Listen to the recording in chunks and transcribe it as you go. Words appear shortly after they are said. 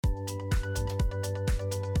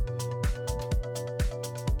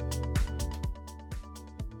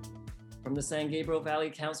From the San Gabriel Valley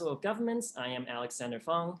Council of Governments, I am Alexander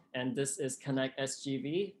Fung, and this is Connect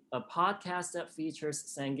SGV, a podcast that features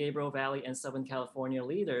San Gabriel Valley and Southern California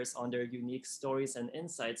leaders on their unique stories and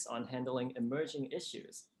insights on handling emerging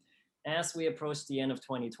issues. As we approach the end of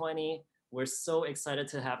 2020, we're so excited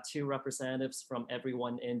to have two representatives from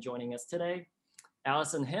Everyone In joining us today.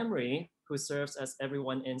 Allison Henry, who serves as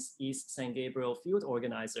Everyone In's East San Gabriel field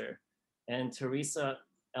organizer, and Teresa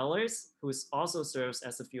Eilers, who also serves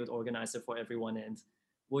as a field organizer for Everyone In,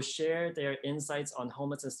 will share their insights on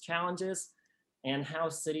homelessness challenges and how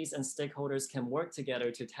cities and stakeholders can work together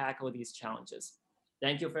to tackle these challenges.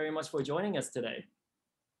 Thank you very much for joining us today.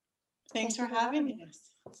 Thanks for having us.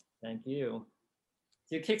 Thank you.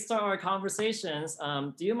 To kickstart our conversations,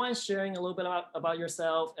 do you mind sharing a little bit about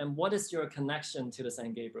yourself and what is your connection to the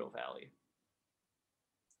San Gabriel Valley?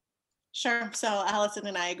 Sure. So Allison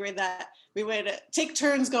and I agreed that we would take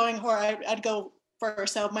turns going, or I'd go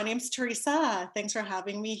first. So my name's Teresa. Thanks for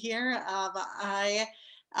having me here. I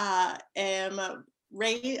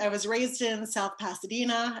was raised in South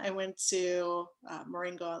Pasadena. I went to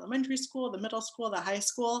Marengo Elementary School, the middle school, the high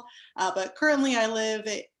school, but currently I live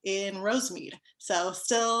in Rosemead. So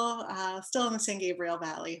still in the San Gabriel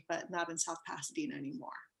Valley, but not in South Pasadena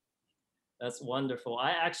anymore. That's wonderful.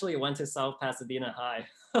 I actually went to South Pasadena High.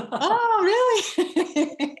 Oh,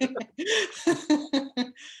 really?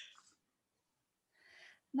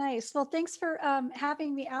 Nice. Well, thanks for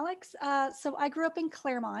having me, Alex. So I grew up in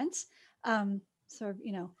Claremont.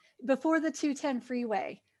 Before the 210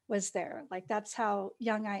 freeway was there. Like, that's how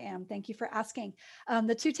young I am. Thank you for asking.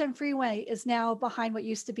 The 210 freeway is now behind what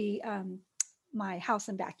used to be my house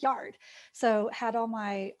and backyard. So had all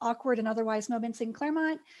my awkward and otherwise moments in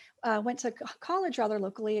Claremont, went to college rather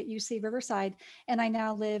locally at UC Riverside, and I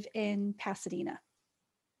now live in Pasadena.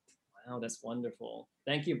 Wow, that's wonderful.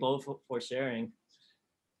 Thank you both for sharing.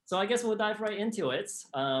 So I guess we'll dive right into it.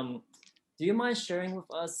 Do you mind sharing with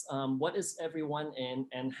us what is Everyone In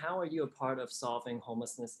and how are you a part of solving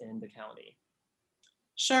homelessness in the county?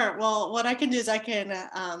 Sure. Well, what I can do is I can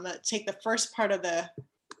take the first part of the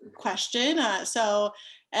question. So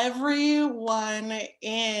Everyone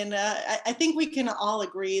In, I think we can all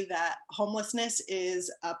agree that homelessness is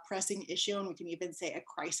a pressing issue, and we can even say a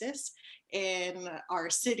crisis in our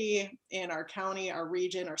city, in our county, our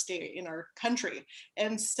region, our state, in our country.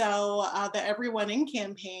 And so the Everyone In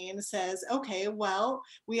campaign says, okay, well,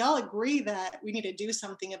 we all agree that we need to do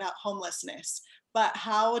something about homelessness, but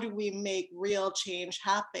how do we make real change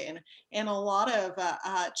happen? And a lot of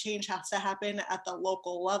change has to happen at the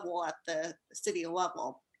local level, at the city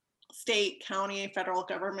level. State, county, federal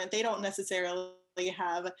government, they don't necessarily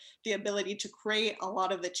have the ability to create a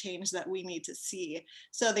lot of the change that we need to see.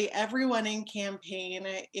 So the Everyone In campaign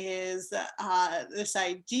is this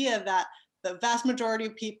idea that the vast majority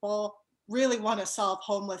of people really want to solve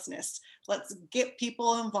homelessness. Let's get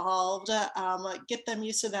people involved, get them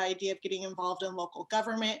used to the idea of getting involved in local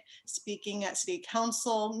government, speaking at city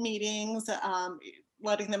council meetings,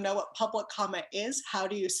 letting them know what public comment is, how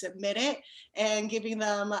do you submit it, and giving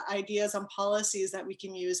them ideas on policies that we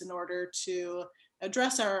can use in order to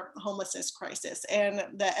address our homelessness crisis. And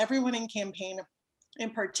the Everyone In campaign in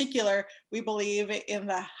particular, we believe in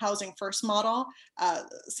the housing first model.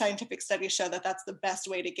 Scientific studies show that that's the best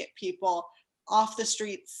way to get people off the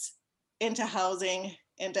streets into housing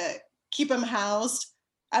and to keep them housed.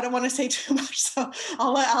 I don't want to say too much, so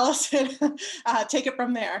I'll let Allison take it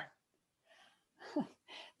from there.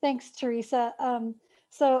 Thanks, Teresa.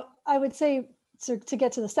 So I would say, to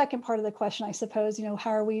get to the second part of the question, I suppose, how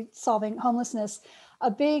are we solving homelessness?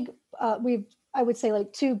 I would say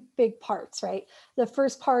like two big parts, right? The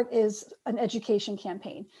first part is an education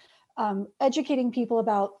campaign, educating people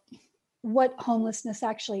about what homelessness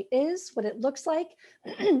actually is, what it looks like,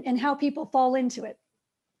 and how people fall into it,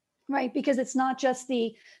 right? Because it's not just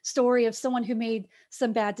the story of someone who made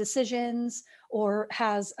some bad decisions or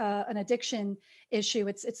has an addiction issue.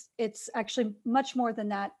 It's actually much more than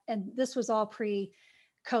that. And this was all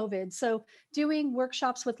pre-COVID. So doing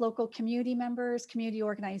workshops with local community members, community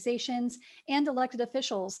organizations, and elected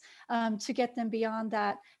officials to get them beyond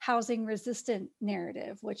that housing resistant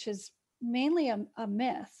narrative, which is mainly a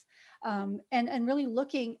myth. And really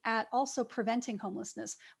looking at also preventing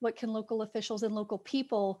homelessness. What can local officials and local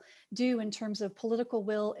people do in terms of political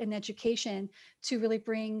will and education to really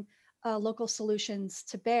bring local solutions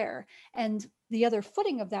to bear? And the other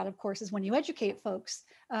footing of that, of course, is when you educate folks,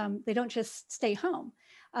 they don't just stay home.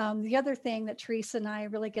 The other thing that Teresa and I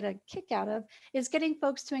really get a kick out of is getting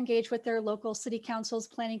folks to engage with their local city councils,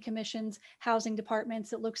 planning commissions, housing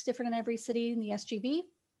departments. It looks different in every city in the SGV.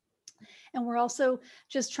 And we're also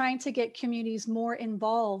just trying to get communities more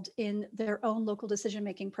involved in their own local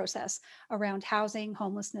decision-making process around housing,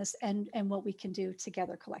 homelessness, and what we can do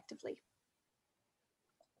together collectively.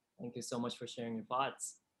 Thank you so much for sharing your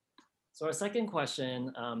thoughts. So our second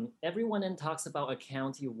question, everyone then talks about a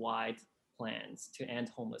county-wide plans to end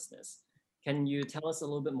homelessness. Can you tell us a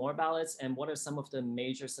little bit more about it, and what are some of the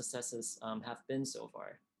major successes have been so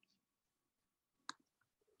far?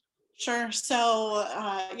 Sure. So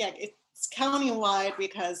yeah, it's countywide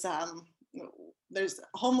because there's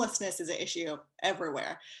homelessness is an issue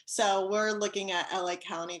everywhere. So we're looking at LA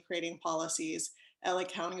County creating policies, LA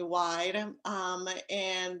County wide.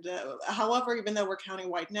 And however, even though we're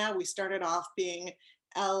countywide now, we started off being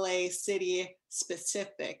LA City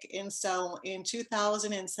specific. And so in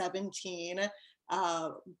 2017,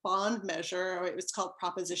 bond measure, it was called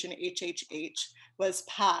Proposition HHH, was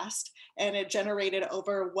passed, and it generated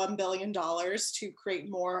over $1 billion to create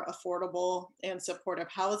more affordable and supportive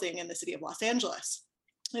housing in the city of Los Angeles.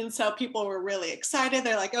 And so people were really excited.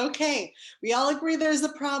 They're like, okay, we all agree there's a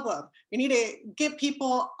problem. We need to get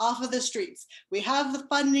people off of the streets. We have the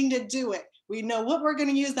funding to do it. We know what we're going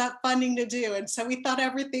to use that funding to do. And so we thought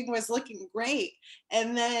everything was looking great.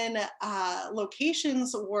 And then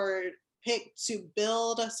locations were picked to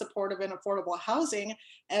build supportive and affordable housing.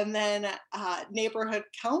 And then neighborhood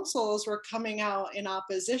councils were coming out in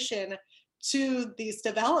opposition to these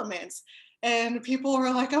developments. And people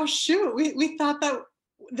were like, oh, shoot, we thought that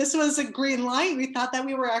this was a green light. We thought that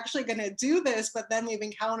we were actually going to do this, but then we've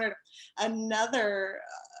encountered another,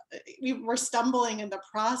 we were stumbling in the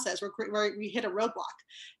process. We hit a roadblock.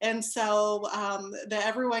 And so the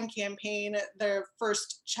Everyone campaign, their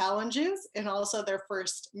first challenges and also their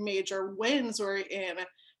first major wins were in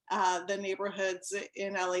the neighborhoods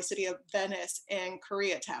in LA City of Venice and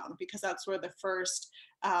Koreatown, because that's where the first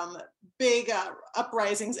big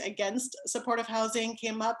uprisings against supportive housing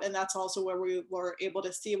came up. And that's also where we were able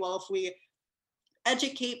to see, well, if we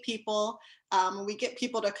educate people, we get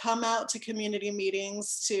people to come out to community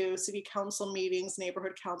meetings, to city council meetings,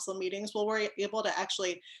 neighborhood council meetings, well, we're able to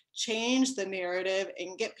actually change the narrative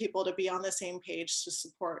and get people to be on the same page to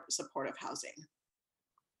support supportive housing.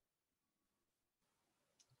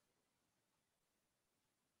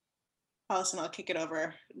 Allison, I'll kick it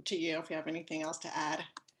over to you if you have anything else to add.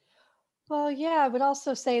 Well, yeah, I would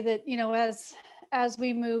also say that, you know, as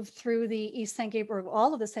we move through the East San Gabriel,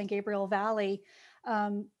 all of the San Gabriel Valley,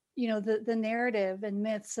 you know, the narrative and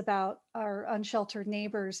myths about our unsheltered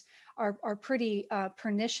neighbors are pretty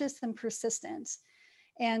pernicious and persistent.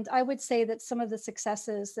 And I would say that some of the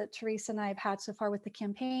successes that Teresa and I have had so far with the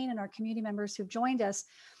campaign and our community members who've joined us,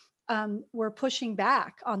 we're pushing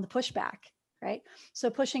back on the pushback, right?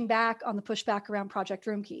 So pushing back on the pushback around Project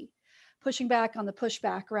Roomkey, pushing back on the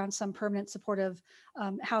pushback around some permanent supportive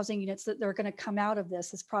housing units that are going to come out of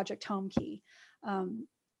this as Project Homekey,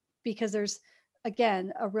 because there's,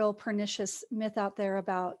 again, a real pernicious myth out there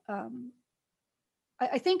about,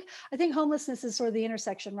 I think homelessness is sort of the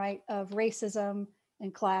intersection, right, of racism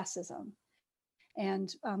and classism.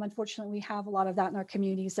 And unfortunately, we have a lot of that in our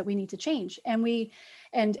communities that we need to change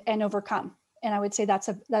and overcome. And I would say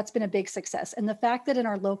that's been a big success. And the fact that in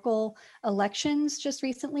our local elections just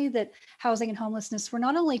recently, that housing and homelessness were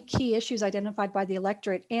not only key issues identified by the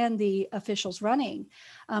electorate and the officials running,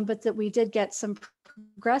 but that we did get some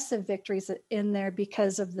progressive victories in there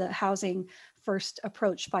because of the housing first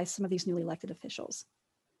approach by some of these newly elected officials.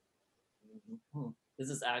 This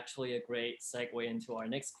is actually a great segue into our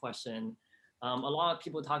next question. A lot of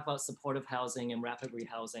people talk about supportive housing and rapid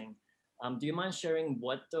rehousing. Do you mind sharing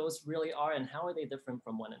what those really are and how are they different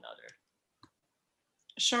from one another?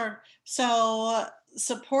 Sure. So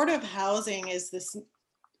supportive housing is this,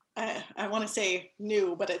 I want to say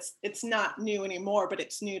new, but it's not new anymore, but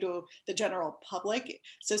it's new to the general public.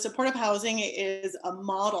 So supportive housing is a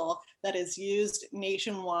model that is used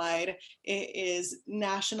nationwide. It is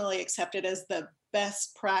nationally accepted as the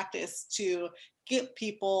best practice to get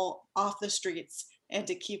people off the streets and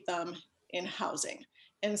to keep them in housing.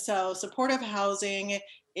 And so supportive housing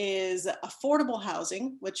is affordable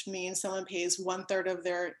housing, which means someone pays 1/3 of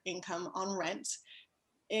their income on rent.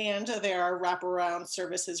 And there are wraparound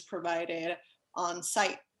services provided on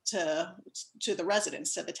site to the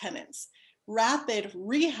residents, to the tenants. Rapid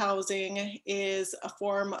rehousing is a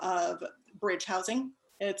form of bridge housing.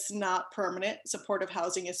 It's not permanent. Supportive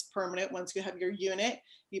housing is permanent. Once you have your unit,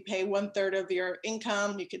 you pay 1/3 of your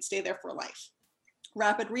income, you could stay there for life.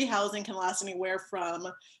 Rapid rehousing can last anywhere from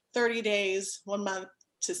 30 days, 1 month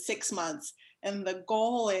to 6 months. And the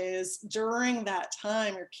goal is during that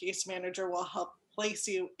time, your case manager will help place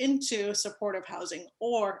you into supportive housing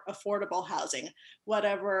or affordable housing,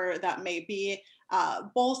 whatever that may be.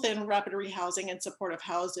 Both in rapid rehousing and supportive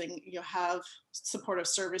housing, you have supportive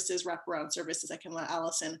services, wraparound services. I can let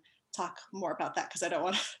Allison talk more about that because I don't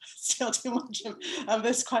want to steal too much of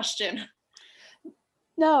this question.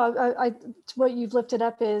 No, what you've lifted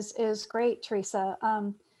up is great, Teresa.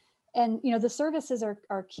 And the services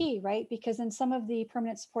are key, right? Because in some of the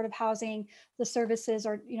permanent supportive housing, the services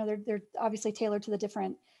are they're obviously tailored to the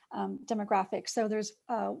different demographics. So there's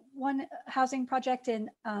one housing project in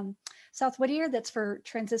South Whittier that's for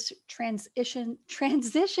transition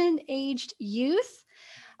aged youth,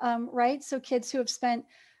 right? So kids who have spent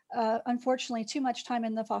unfortunately too much time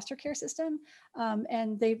in the foster care system,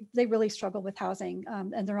 and they really struggle with housing,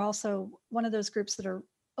 and they're also one of those groups that are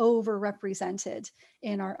overrepresented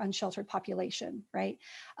in our unsheltered population, right?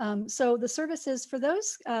 So the services for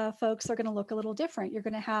those folks are going to look a little different. You're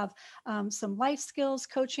going to have some life skills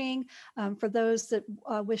coaching for those that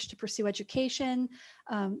wish to pursue education,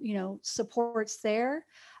 supports there,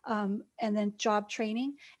 and then job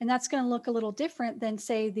training. And that's going to look a little different than,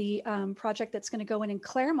 say, the project that's going to go in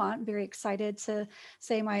Claremont. I'm very excited to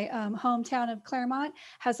say my hometown of Claremont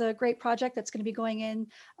has a great project that's going to be going in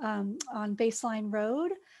on Baseline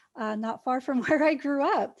Road, not far from where I grew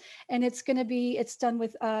up. And it's done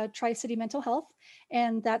with Tri-City Mental Health,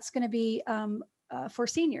 and that's going to be for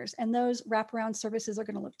seniors. And those wraparound services are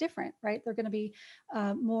going to look different, right? They're going to be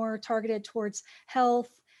more targeted towards health,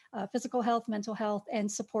 physical health, mental health,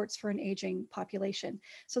 and supports for an aging population.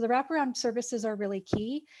 So the wraparound services are really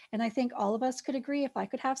key. And I think all of us could agree, if I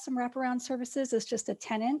could have some wraparound services as just a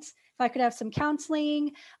tenant, if I could have some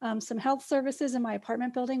counseling, some health services in my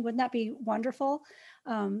apartment building, wouldn't that be wonderful?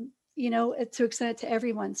 To extend it to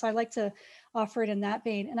everyone. So I like to offer it in that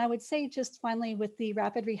vein. And I would say, just finally, with the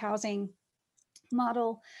rapid rehousing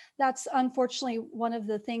model, that's unfortunately one of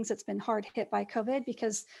the things that's been hard hit by COVID,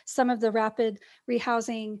 because some of the rapid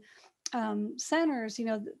rehousing centers,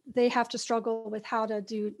 they have to struggle with how to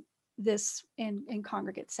do this in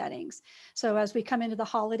congregate settings. So as we come into the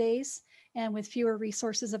holidays and with fewer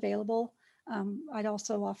resources available, I'd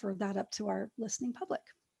also offer that up to our listening public.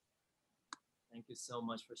 Thank you so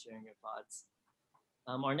much for sharing your thoughts.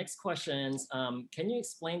 Our next question is, can you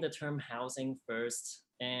explain the term housing first,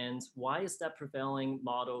 and why is that prevailing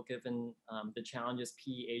model given the challenges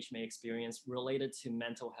PEH may experience related to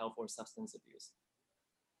mental health or substance abuse?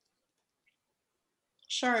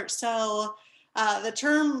 Sure. So the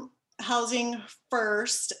term housing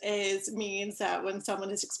first means that when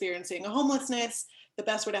someone is experiencing a homelessness, the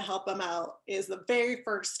best way to help them out is the very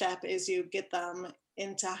first step is you get them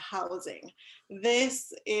into housing.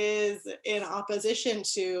 This is in opposition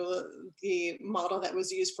to the model that was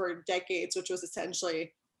used for decades, which was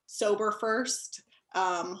essentially sober first,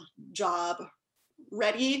 job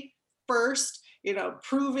ready first,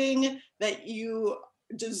 proving that you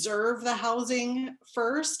deserve the housing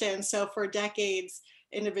first. And so for decades,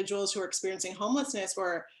 individuals who are experiencing homelessness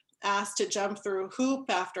were asked to jump through hoop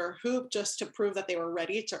after hoop just to prove that they were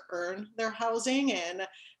ready to earn their housing. And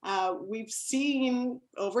we've seen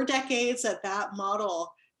over decades that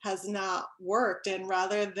model has not worked. And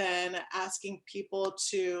rather than asking people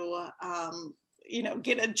to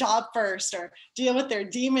get a job first or deal with their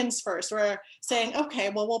demons first, we're saying,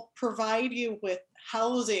 okay, well, we'll provide you with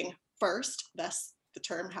housing first. That's the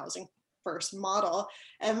term housing first model.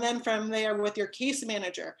 And then from there, with your case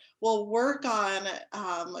manager, we'll work on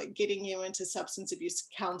getting you into substance abuse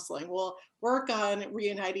counseling. We'll work on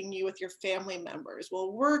reuniting you with your family members.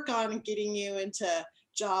 We'll work on getting you into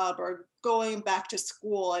job or going back to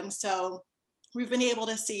school. And so we've been able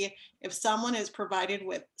to see if someone is provided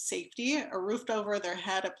with safety, a roof over their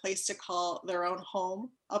head, a place to call their own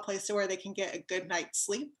home, a place where they can get a good night's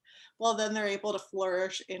sleep, well, then they're able to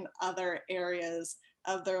flourish in other areas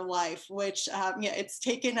of their life, which it's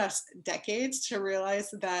taken us decades to realize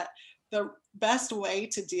that the best way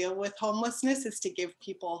to deal with homelessness is to give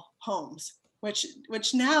people homes, which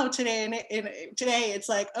now today it's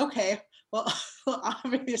like, okay, well,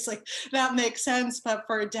 obviously that makes sense, but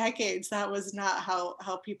for decades that was not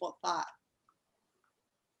how people thought.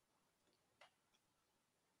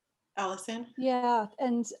 Allison? Yeah,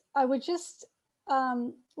 and I would just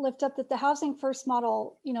lift up that the housing first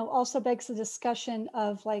model, also begs the discussion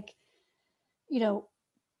of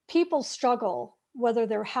people struggle whether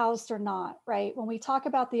they're housed or not, right? When we talk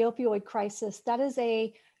about the opioid crisis, that is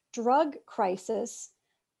a drug crisis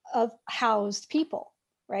of housed people,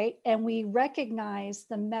 right? And we recognize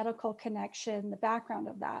the medical connection, the background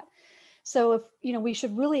of that. So if, we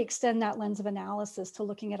should really extend that lens of analysis to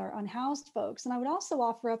looking at our unhoused folks. And I would also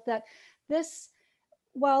offer up that this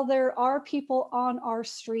while there are people on our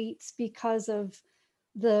streets because of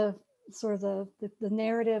the sort of the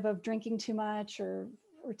narrative of drinking too much or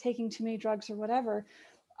taking too many drugs or whatever,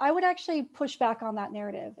 I would actually push back on that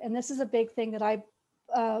narrative. And this is a big thing that I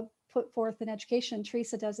put forth in education.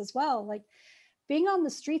 Teresa does as well. Like, being on the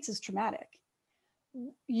streets is traumatic.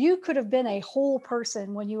 You could have been a whole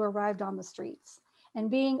person when you arrived on the streets, and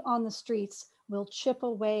being on the streets will chip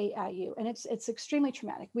away at you, and it's extremely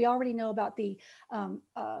traumatic. We already know about the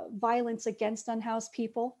violence against unhoused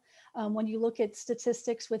people. When you look at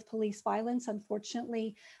statistics with police violence,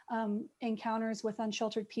 unfortunately, encounters with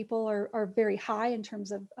unsheltered people are very high in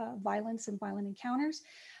terms of violence and violent encounters.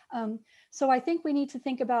 So I think we need to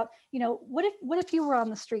think about, what if you were on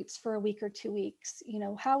the streets for a week or 2 weeks?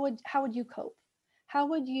 How would you cope? How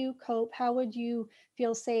would you cope? How would you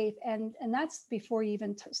feel safe? And that's before you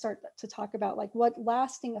even start to talk about like what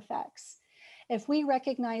lasting effects. If we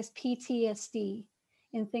recognize PTSD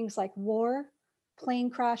in things like war, plane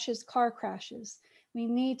crashes, car crashes, we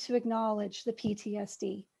need to acknowledge the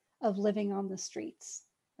PTSD of living on the streets,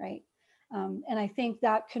 right? And I think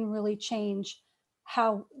that can really change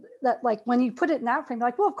how that, like, when you put it in that frame,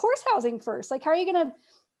 like, well, of course, housing first. Like, how are you going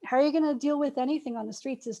to deal with anything on the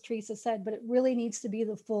streets, as Teresa said? But it really needs to be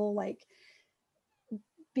the full, like,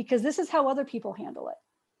 because this is how other people handle it.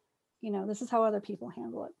 This is how other people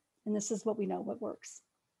handle it. And this is what we know, what works.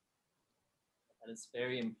 That is a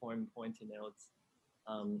very important point to note.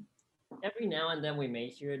 Every now and then we may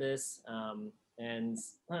hear this. And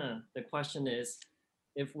the question is,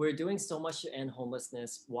 if we're doing so much to end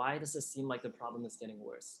homelessness, why does it seem like the problem is getting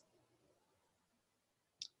worse?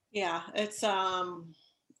 Yeah, it's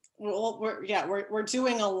we're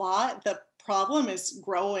doing a lot. The problem is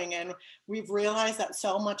growing, and we've realized that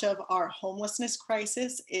so much of our homelessness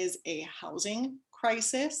crisis is a housing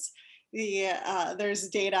crisis. There's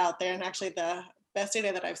data out there, and actually the best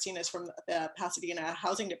data that I've seen is from the Pasadena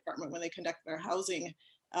Housing Department when they conduct their housing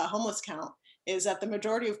homeless count, is that the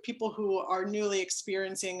majority of people who are newly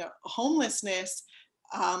experiencing homelessness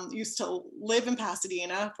used to live in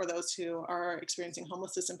Pasadena, for those who are experiencing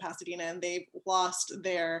homelessness in Pasadena, and they've lost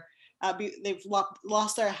their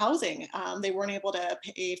housing. They weren't able to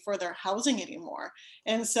pay for their housing anymore.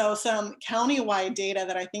 And so some countywide data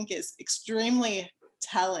that I think is extremely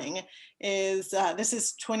telling is this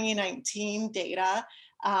is 2019 data.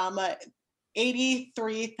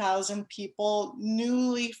 83,000 people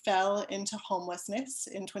newly fell into homelessness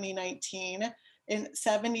in 2019, and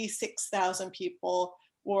 76,000 people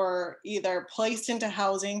were either placed into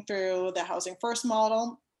housing through the Housing First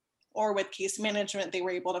model, or with case management, they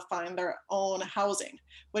were able to find their own housing,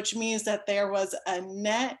 which means that there was a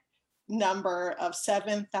net number of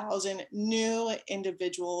 7,000 new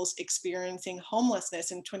individuals experiencing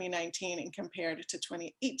homelessness in 2019 and compared to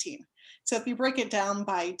 2018. So if you break it down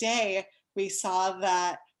by day, we saw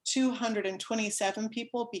that 227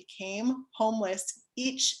 people became homeless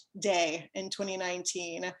each day in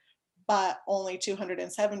 2019, but only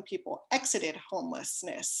 207 people exited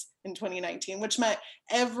homelessness in 2019, which meant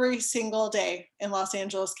every single day in Los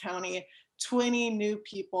Angeles County, 20 new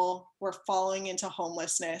people were falling into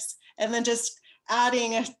homelessness. And then just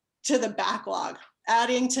adding to the backlog,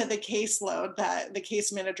 adding to the caseload that the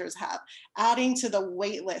case managers have, adding to the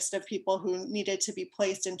wait list of people who needed to be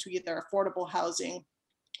placed into either affordable housing,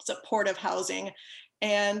 supportive housing,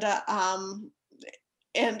 and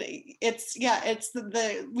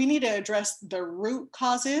we need to address the root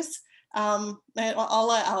causes. And I'll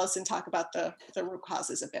let Allison talk about the root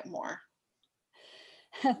causes a bit more.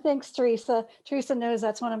 Thanks, Teresa. Teresa knows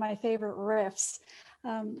that's one of my favorite riffs.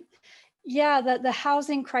 The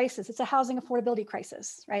housing crisis, it's a housing affordability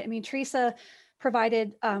crisis, right? I mean, Teresa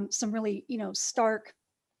provided some really, stark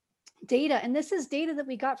data, and this is data that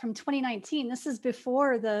we got from 2019. This is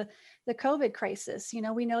before the COVID crisis.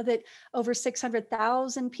 We know that over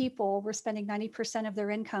 600,000 people were spending 90% of their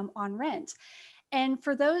income on rent. And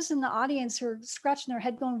for those in the audience who are scratching their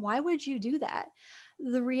head going, why would you do that?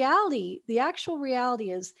 The actual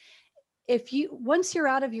reality is, once you're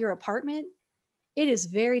out of your apartment, it is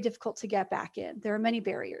very difficult to get back in. There are many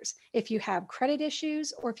barriers. If you have credit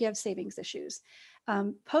issues or if you have savings issues.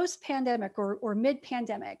 Post-pandemic or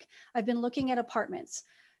mid-pandemic, I've been looking at apartments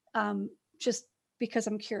just because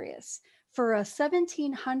I'm curious. For a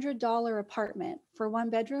 $1,700 apartment for one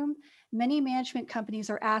bedroom, many management companies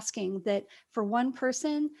are asking that for one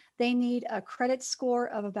person, they need a credit score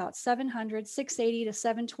of about 700, 680 to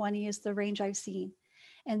 720 is the range I've seen.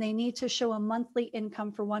 And they need to show a monthly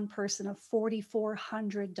income for one person of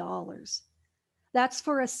 $4,400. That's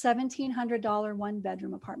for a $1,700 one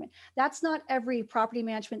bedroom apartment. That's not every property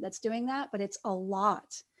management that's doing that, but it's a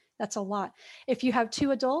lot. That's a lot. If you have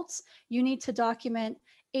 2 adults, you need to document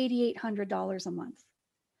 $8,800 a month.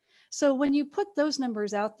 So when you put those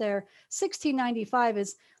numbers out there, 1695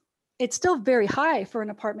 is, it's still very high for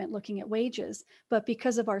an apartment looking at wages, but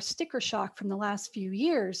because of our sticker shock from the last few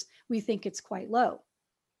years, we think it's quite low.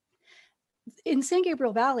 In San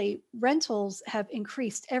Gabriel Valley, rentals have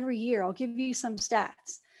increased every year. I'll give you some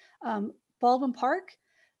stats. Baldwin Park,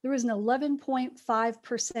 there was an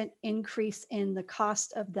 11.5% increase in the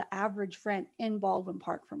cost of the average rent in Baldwin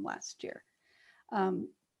Park from last year.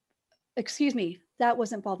 Excuse me, that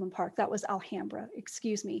wasn't Baldwin Park, that was Alhambra,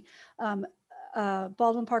 excuse me.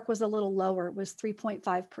 Baldwin Park was a little lower, it was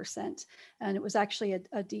 3.5%, and it was actually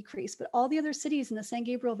a decrease. But all the other cities in the San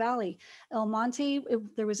Gabriel Valley, El Monte,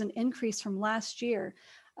 there was an increase from last year.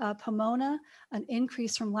 Pomona, an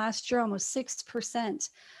increase from last year, almost 6%.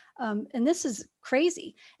 And this is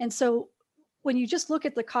crazy. And so when you just look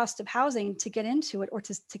at the cost of housing to get into it or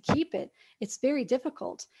to keep it, it's very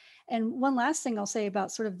difficult. And one last thing I'll say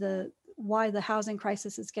about sort of why the housing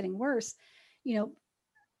crisis is getting worse,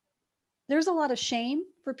 there's a lot of shame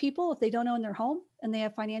for people if they don't own their home and they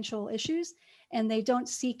have financial issues and they don't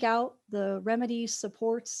seek out the remedies,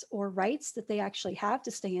 supports, or rights that they actually have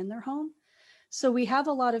to stay in their home. So we have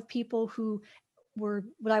a lot of people who were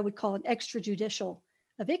what I would call an extrajudicial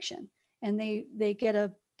eviction, and they get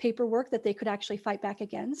a paperwork that they could actually fight back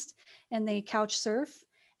against, and they couch surf,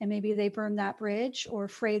 and maybe they burn that bridge or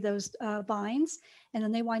fray those vines, and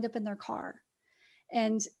then they wind up in their car.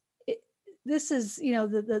 And this is,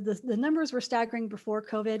 the numbers were staggering before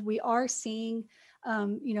COVID. We are seeing,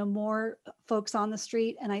 more folks on the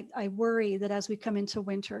street. And I worry that as we come into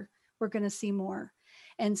winter, we're going to see more.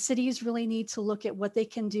 And cities really need to look at what they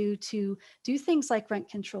can do to do things like rent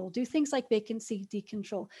control, do things like vacancy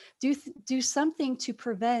decontrol, do something to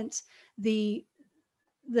prevent the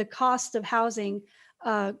cost of housing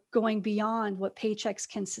going beyond what paychecks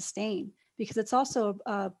can sustain, because it's also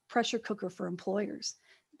a pressure cooker for employers.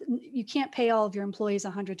 You can't pay all of your employees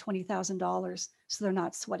 $120,000 so they're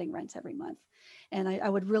not sweating rent every month. And I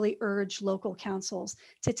would really urge local councils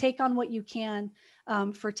to take on what you can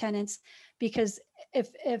for tenants, because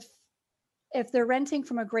if they're renting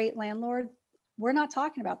from a great landlord, we're not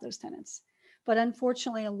talking about those tenants. But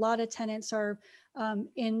unfortunately, a lot of tenants are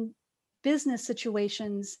in business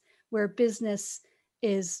situations where business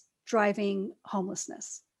is driving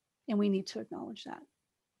homelessness, and we need to acknowledge that.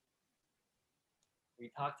 We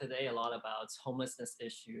talked today a lot about homelessness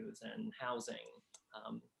issues and housing,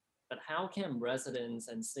 but how can residents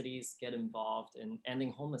and cities get involved in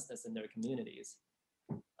ending homelessness in their communities?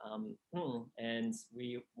 And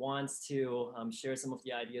we want to share some of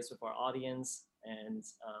the ideas with our audience and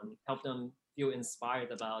help them feel inspired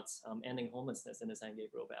about ending homelessness in the San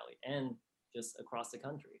Gabriel Valley and just across the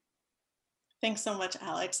country. Thanks so much,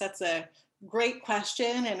 Alex. That's a great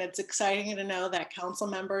question, and it's exciting to know that council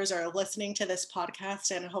members are listening to this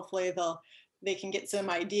podcast, and hopefully they can get some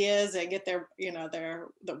ideas and get the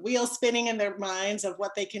wheel spinning in their minds of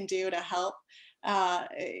what they can do to help.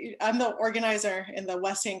 I'm the organizer in the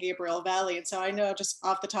West San Gabriel Valley, and so I know just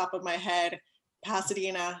off the top of my head,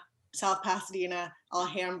 Pasadena, South Pasadena,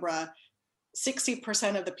 Alhambra,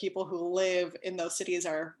 60% of the people who live in those cities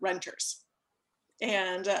are renters.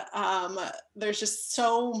 And there's just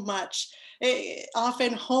so much.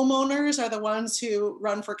 Often homeowners are the ones who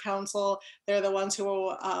run for council. They're the ones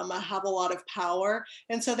who have a lot of power.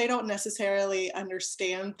 And so they don't necessarily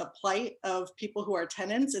understand the plight of people who are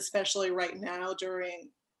tenants, especially right now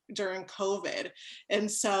during COVID.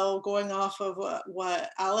 And so going off of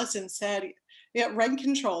what Allison said, rent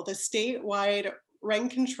control, the statewide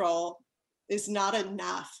rent control is not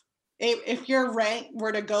enough. If your rent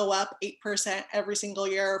were to go up 8% every single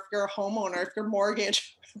year, if you're a homeowner, if your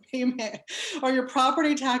mortgage payment or your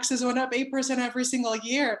property taxes went up 8% every single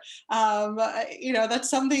year, that's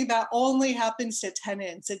something that only happens to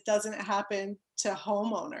tenants. It doesn't happen to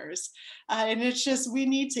homeowners. And it's just, we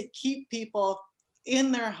need to keep people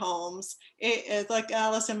in their homes. Like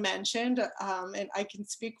Allison mentioned, and I can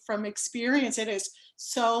speak from experience, it is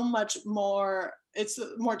so much more, it's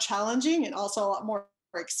more challenging and also a lot more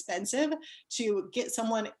expensive to get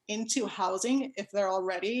someone into housing if they're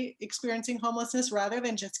already experiencing homelessness, rather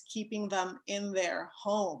than just keeping them in their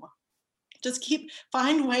home. Just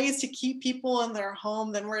find ways to keep people in their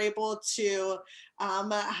home, then we're able to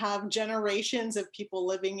have generations of people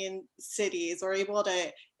living in cities. We're able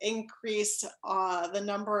to increase the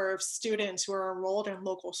number of students who are enrolled in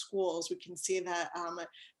local schools. We can see that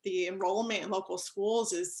the enrollment in local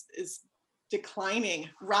schools is declining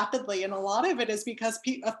rapidly. And a lot of it is because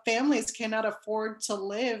families cannot afford to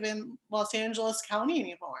live in Los Angeles County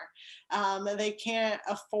anymore. They can't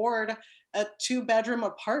afford a 2-bedroom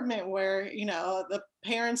apartment where, the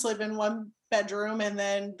parents live in 1 bedroom and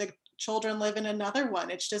then the children live in another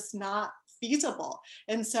one. It's just not feasible.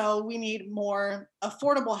 And so we need more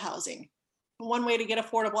affordable housing. One way to get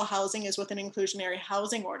affordable housing is with an inclusionary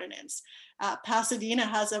housing ordinance. Pasadena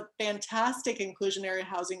has a fantastic inclusionary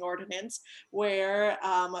housing ordinance where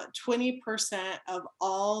 20% of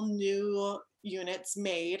all new units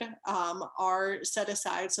made are set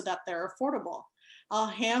aside so that they're affordable.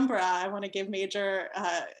 Alhambra, I want to give major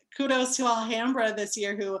kudos to Alhambra this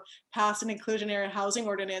year, who passed an inclusionary housing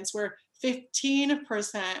ordinance where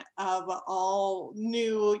 15% of all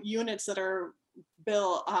new units that are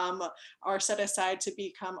built are set aside to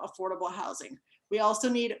become affordable housing. We also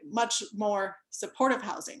need much more supportive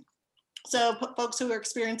housing. So folks who are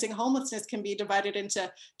experiencing homelessness can be divided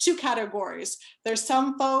into 2 categories. There's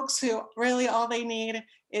some folks who really all they need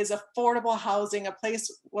is affordable housing, a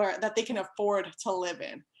place that they can afford to live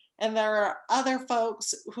in. And there are other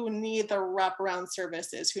folks who need the wraparound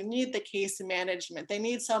services, who need the case management. They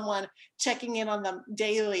need someone checking in on them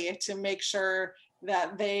daily to make sure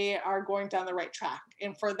that they are going down the right track.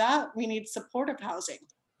 And for that, we need supportive housing.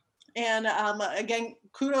 And again,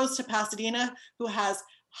 kudos to Pasadena, who has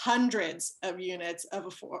hundreds of units of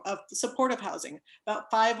supportive housing, about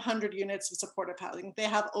 500 units of supportive housing. They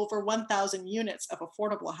have over 1,000 units of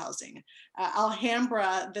affordable housing.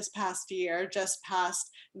 Alhambra this past year just passed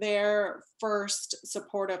their first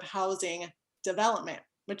supportive housing development,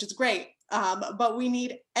 which is great. But we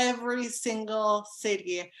need every single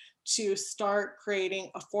city to start creating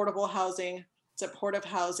affordable housing, supportive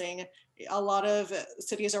housing. A lot of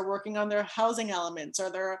cities are working on their housing elements, or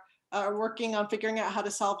they're working on figuring out how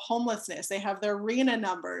to solve homelessness. They have their RENA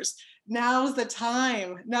numbers. Now's the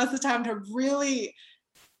time to really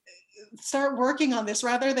start working on this,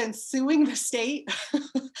 rather than suing the state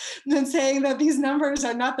and saying that these numbers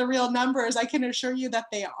are not the real numbers. I can assure you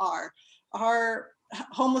that they are. Our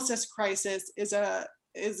homelessness crisis is a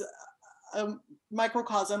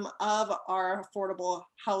microcosm of our affordable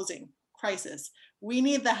housing crisis. We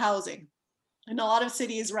need the housing. In a lot of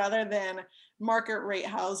cities, rather than market rate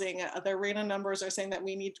housing, the RENA numbers are saying that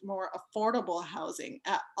we need more affordable housing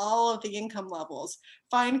at all of the income levels.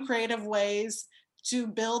 Find creative ways to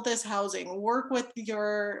build this housing. Work with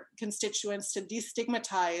your constituents to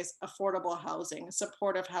destigmatize affordable housing,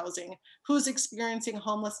 supportive housing, who's experiencing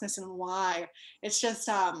homelessness and why. It's just,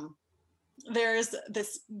 there's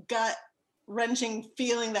this gut-wrenching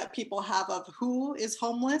feeling that people have of who is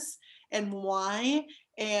homeless and why,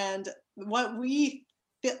 and what we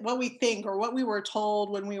think or what we were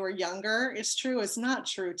told when we were younger is true is not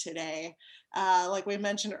true today. Like we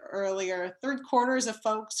mentioned earlier, 3/4 of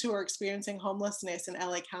folks who are experiencing homelessness in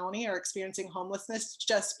LA County are experiencing homelessness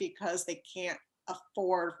just because they can't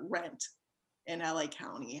afford rent in LA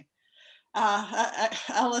County.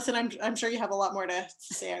 Allison, I'm sure you have a lot more to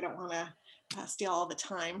say. I don't want to steal all the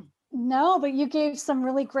time. No, but you gave some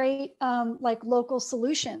really great like local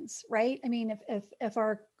solutions, right? I mean, if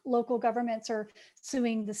our local governments are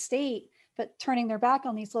suing the state, but turning their back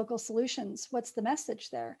on these local solutions, what's the message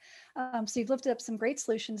there? So you've lifted up some great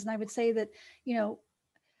solutions. And I would say that,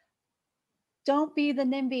 don't be the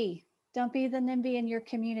NIMBY. Don't be the NIMBY in your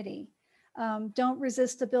community. Don't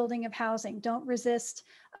resist the building of housing. Don't resist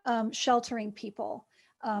sheltering people.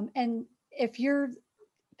 And if you're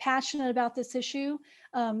passionate about this issue,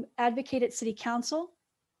 advocate at City Council,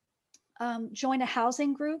 join a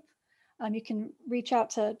housing group. You can reach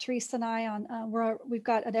out to Teresa and I on, we've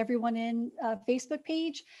got an Everyone In Facebook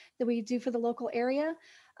page that we do for the local area.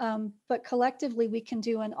 But collectively, we can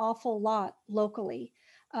do an awful lot locally.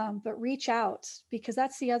 But reach out, because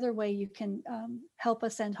that's the other way you can help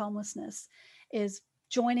us end homelessness, is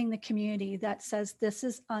joining the community that says this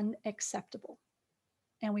is unacceptable.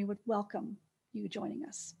 And we would welcome you joining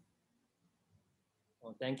us.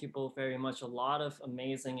 Well, thank you both very much. A lot of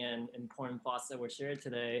amazing and important thoughts that were shared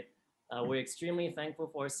today. We're extremely thankful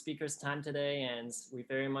for our speakers' time today, and we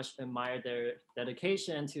very much admire their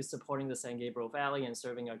dedication to supporting the San Gabriel Valley and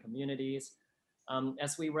serving our communities.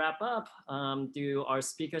 As we wrap up, do our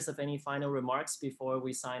speakers have any final remarks before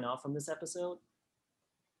we sign off from this episode?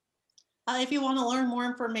 If you want to learn more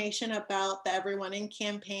information about the Everyone In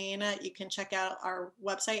campaign, you can check out our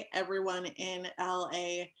website,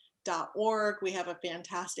 everyoneinla.org. We have a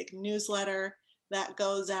fantastic newsletter that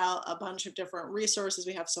goes out, a bunch of different resources.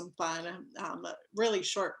 We have some fun, really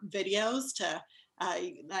short videos to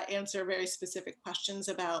that answer very specific questions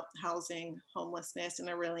about housing, homelessness, and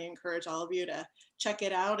I really encourage all of you to check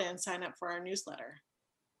it out and sign up for our newsletter.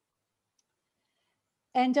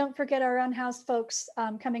 And don't forget our unhoused folks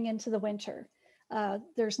coming into the winter.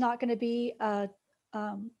 There's not going to be a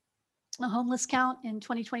homeless count in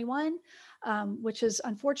 2021, which is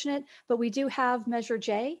unfortunate, but we do have Measure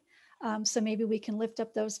J. So maybe we can lift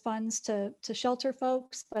up those funds to shelter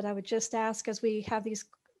folks. But I would just ask, as we have these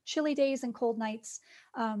chilly days and cold nights,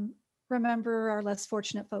 remember our less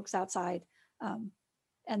fortunate folks outside.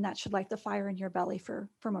 And that should light the fire in your belly for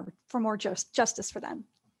more justice for them.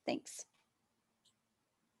 Thanks.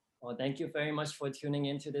 Well, thank you very much for tuning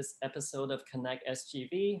into this episode of Connect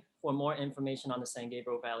SGV. For more information on the San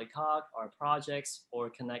Gabriel Valley COG, our projects,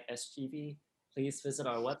 or Connect SGV, please visit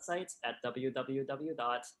our website at www.sgvcog.org.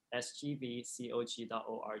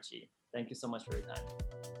 Thank you so much for your time.